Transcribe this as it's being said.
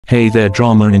Hey there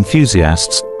drama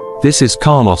enthusiasts, this is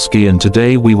Karlovsky and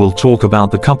today we will talk about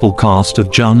the couple cast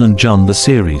of Jun and Jun the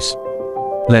series.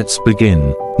 Let's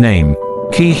begin. Name: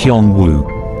 Hyun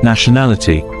Woo.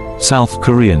 Nationality: South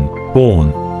Korean.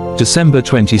 Born December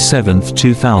 27,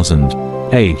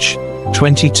 2000. Age: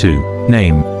 22.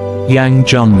 Name: Yang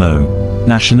Jun Mo.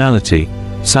 Nationality: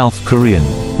 South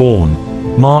Korean.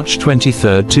 Born March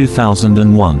 23,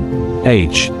 2001.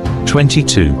 Age: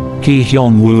 22.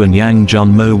 Hyun Woo and Yang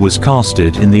Jun Mo was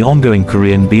casted in the ongoing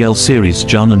Korean BL series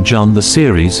Jun and Jun the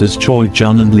series as Choi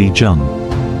Jun and Lee Jun.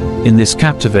 In this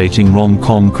captivating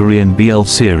rom-com Korean BL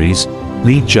series,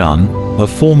 Lee Jun, a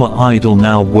former idol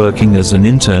now working as an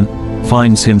intern,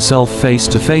 finds himself face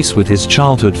to face with his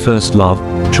childhood first love,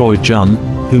 Choi Jun,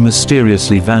 who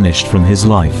mysteriously vanished from his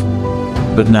life.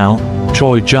 But now,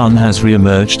 Choi Jun has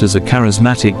re-emerged as a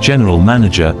charismatic general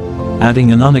manager,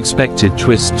 adding an unexpected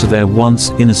twist to their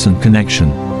once innocent connection.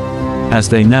 As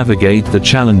they navigate the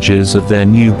challenges of their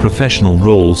new professional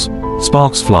roles,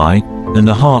 sparks fly, and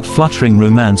a heart-fluttering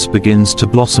romance begins to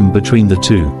blossom between the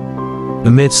two.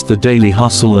 Amidst the daily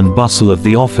hustle and bustle of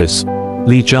the office,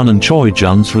 Lee Jun and Choi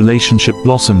Jun's relationship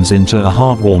blossoms into a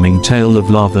heartwarming tale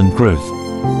of love and growth.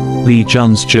 Lee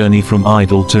Jun's journey from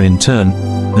idol to intern,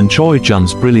 and Choi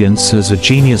Jun's brilliance as a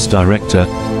genius director,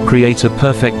 create a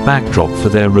perfect backdrop for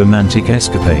their romantic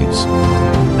escapades.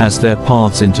 As their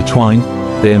paths intertwine,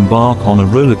 they embark on a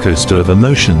rollercoaster of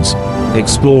emotions,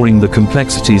 exploring the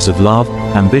complexities of love,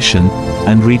 ambition,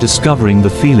 and rediscovering the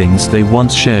feelings they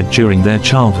once shared during their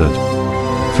childhood.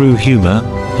 Through humor,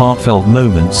 heartfelt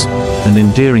moments, and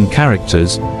endearing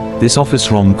characters, this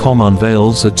office rom-com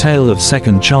unveils a tale of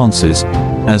second chances,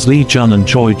 as Lee Jun and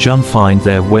Choi Jun find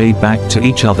their way back to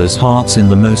each other's hearts in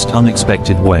the most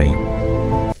unexpected way.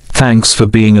 Thanks for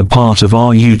being a part of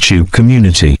our YouTube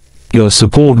community. Your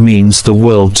support means the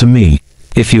world to me.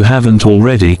 If you haven't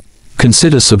already,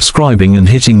 consider subscribing and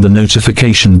hitting the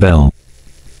notification bell.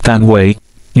 That way,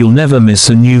 you'll never miss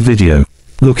a new video.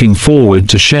 Looking forward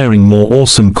to sharing more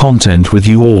awesome content with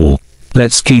you all.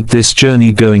 Let's keep this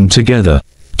journey going together.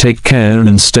 Take care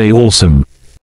and stay awesome.